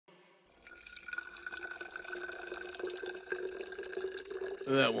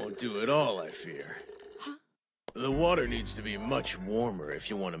That won't do at all, I fear. Huh? The water needs to be much warmer if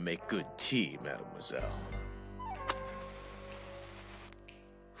you want to make good tea, mademoiselle.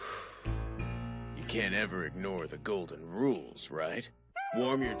 You can't ever ignore the golden rules, right?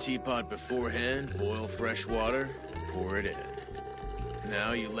 Warm your teapot beforehand, boil fresh water, pour it in.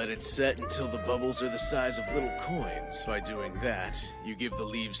 Now you let it set until the bubbles are the size of little coins. By doing that, you give the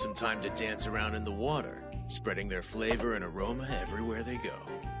leaves some time to dance around in the water, spreading their flavor and aroma everywhere they go.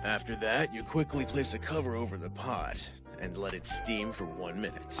 After that, you quickly place a cover over the pot and let it steam for 1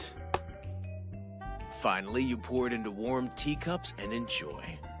 minute. Finally, you pour it into warm teacups and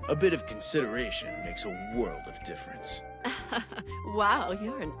enjoy. A bit of consideration makes a world of difference. Wow,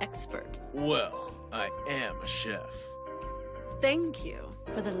 you're an expert. Well, I am a chef. Thank you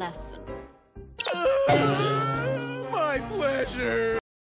for the lesson. My pleasure!